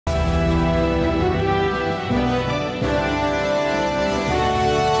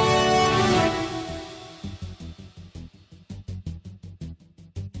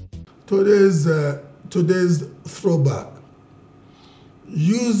Today's throwback.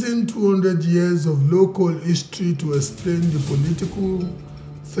 Using 200 years of local history to explain the political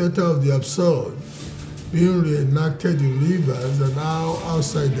theater of the absurd being reenacted in rivers and how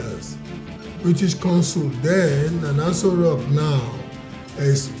outsiders, British Consul then and Aso Rock now,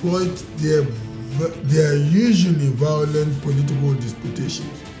 exploit their usually violent political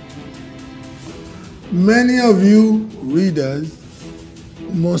disputations. Many of you readers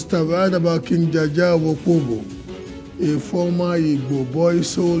must have heard about King Jaja of Opobo, a former Igbo boy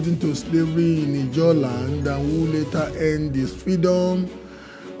sold into slavery in Ijaw land and who later earned his freedom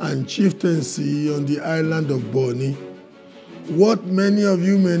and chieftaincy on the island of Bonny. What many of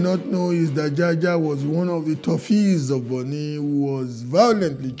you may not know is that Jaja was one of the Toffees of Bonny who was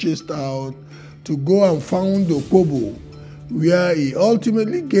violently chased out to go and found Opobo, where he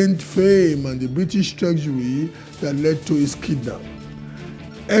ultimately gained fame and the British treasury that led to his kidnapping,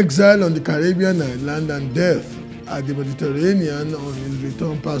 exile on the Caribbean island, and death at the Mediterranean on his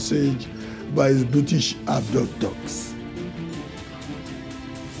return passage by his British abductors.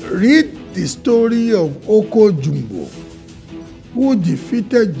 Read the story of Oko Jumbo, who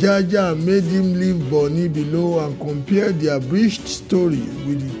defeated Jaja and made him leave Bonny below, and compare the abridged story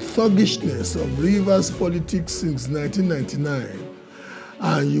with the thuggishness of rivers politics since 1999,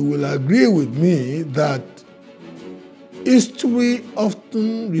 and you will agree with me that history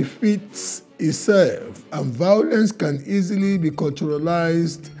often repeats itself and violence can easily be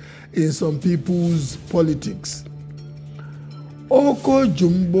culturalized in some people's politics. Oko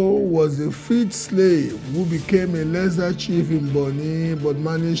Jumbo was a freed slave who became a lesser chief in Bonny but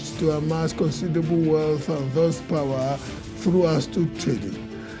managed to amass considerable wealth and thus power through astute trading.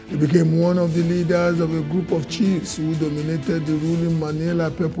 He became one of the leaders of a group of chiefs who dominated the ruling Manila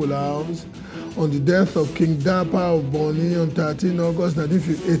People House on the death of King Dapa of Bonny on 13 August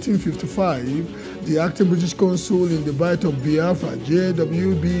 1855. The acting British consul in the Bight of Biafra,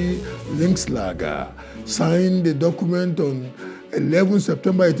 J.W.B. Linkslager, signed a document on 11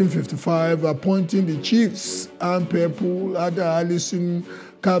 September 1855 appointing the chiefs and people, Ada Allison,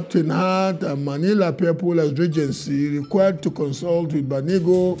 Captain Hart, and Manila people as regency, required to consult with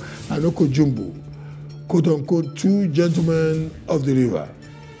Banigo and Oko Jumbo, quote-unquote, two gentlemen of the river.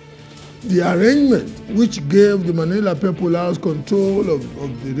 The arrangement, which gave the Manila People House control of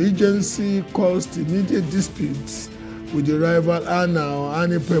the regency, caused immediate disputes with the rival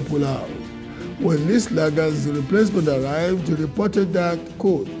Ani People House. When Linkslager's replacement arrived, he reported that,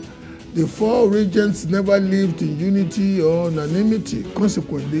 quote, the four regents never lived in unity or unanimity.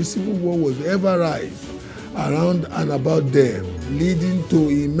 Consequently, civil war was ever rife around and about them, leading to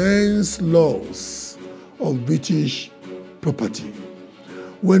immense loss of British property.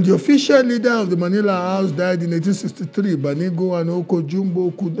 When the official leader of the Manila House died in 1863, Banigo and Oko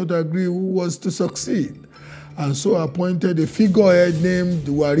Jumbo could not agree who was to succeed, and so appointed a figurehead named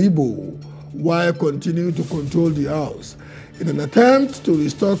Waribo, while continuing to control the house. In an attempt to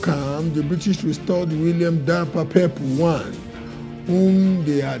restore calm, the British restored William Dapa Pepu I, whom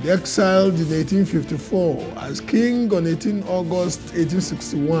they had exiled in 1854 as king on 18 August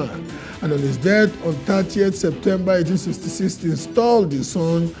 1861, and on his death on 30th September 1866 installed his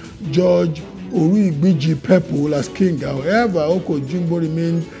son George Oruigbiji Pepu as king. However, Oko Jumbo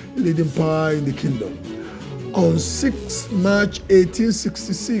remained leading power in the kingdom. On 6 March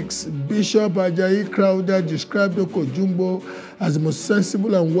 1866, Bishop Ajayi Crowther described Oko Jumbo as the most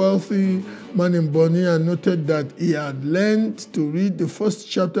sensible and wealthy man in Bonny and noted that he had learned to read the first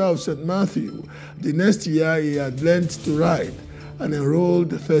chapter of St. Matthew. The next year, he had learned to write and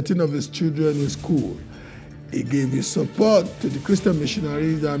enrolled 13 of his children in school. He gave his support to the Christian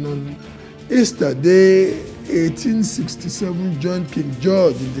missionaries and on Easter Day 1867 joined King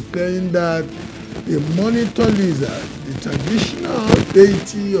George in declaring that the monitor lizard, the traditional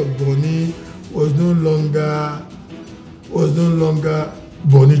deity of Bonny, was no longer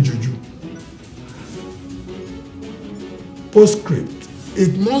Bonny Juju. Postscript.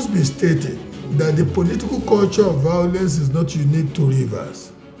 It must be stated that the political culture of violence is not unique to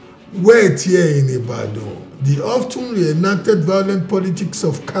rivers. Wait here in Ibadan, the often reenacted violent politics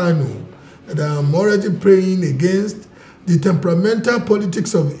of Kano that I am already praying against, the temperamental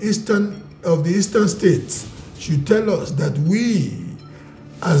politics of the eastern states should tell us that we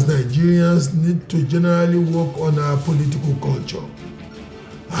as Nigerians need to generally work on our political culture.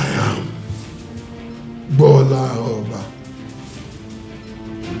 I am Bola Oba.